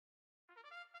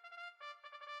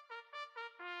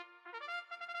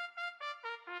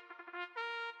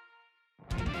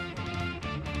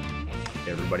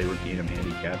Hey everybody, Rick Needham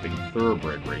handicapping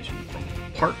thoroughbred racing from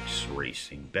Parx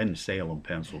Racing, Bensalem,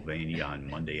 Pennsylvania on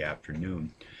Monday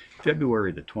afternoon,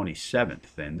 February the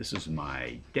 27th. And this is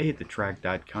my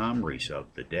dayatthetrack.com race of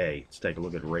the day. Let's take a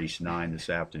look at race 9 this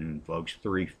afternoon, folks.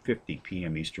 3:50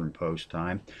 p.m. Eastern Post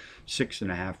time.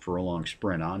 6.5 furlong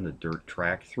sprint on the dirt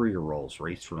track. 3-year-olds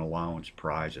race for an allowance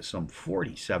prize of some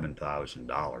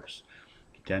 $47,000.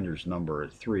 Contenders number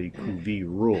 3, Cuvée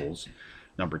Rules.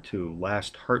 Number 2,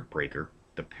 Last Heartbreaker.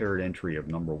 The paired entry of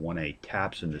number 1A,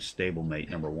 Taps, and the stablemate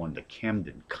number 1, the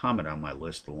Camden Comet on my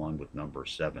list, along with number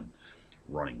 7,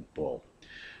 Running Bull.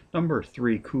 Number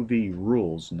 3, Cuvée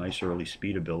Rules. Nice early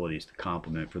speed abilities to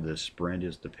complement for this sprint.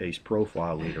 Is the pace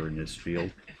profile leader in this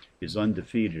field. Is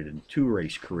undefeated in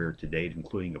 2-race career to date,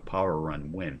 including a power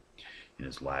run win in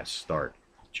his last start.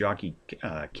 Jockey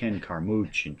Ken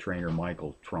Carmouche and trainer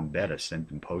Michael Trombetta sent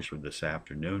them poster this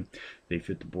afternoon. They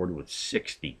fit the board with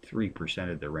 63%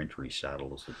 of their entry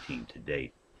saddle as a team to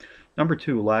date. Number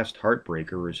 2, Last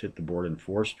Heartbreaker, has hit the board in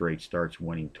 4 straight starts,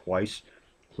 winning twice,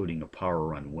 including a power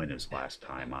run win his last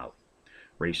time out.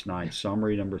 Race 9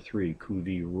 summary. Number 3,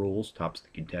 Cuvée Rules, tops the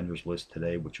contenders list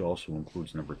today, which also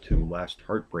includes number 2, Last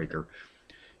Heartbreaker,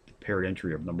 the paired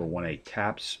entry of number 1A,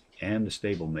 Taps, and the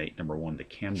stablemate number 1, the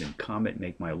Camden Comet,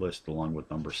 make my list, along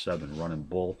with number 7, Running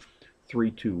Bull.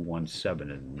 3217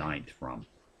 in the 9th from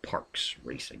Parx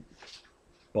Racing.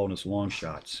 Bonus long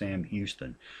shot, Sam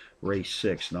Houston. Race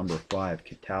 6, number 5,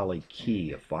 Catali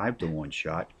Key, a 5-to-1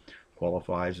 shot.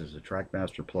 Qualifies as a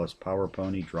Trackmaster Plus Power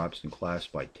Pony, drops in class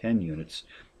by 10 units.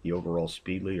 The overall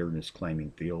speed leader in his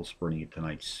claiming field, sprinting at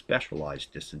tonight's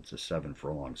specialized distance of 7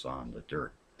 furlongs on the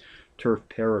dirt. Turf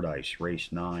Paradise,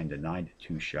 race 9, the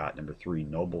 9-to-2 shot. Number 3,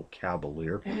 Noble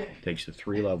Cavalier, takes a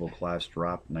 3-level class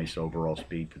drop. Nice overall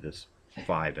speed for this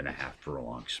 5.5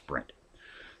 furlong sprint.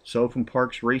 So from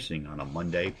Parx Racing on a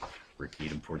Monday, Rick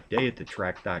Needham for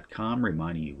dayatthetrack.com,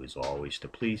 reminding you as always to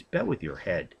please bet with your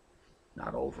head,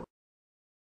 not over.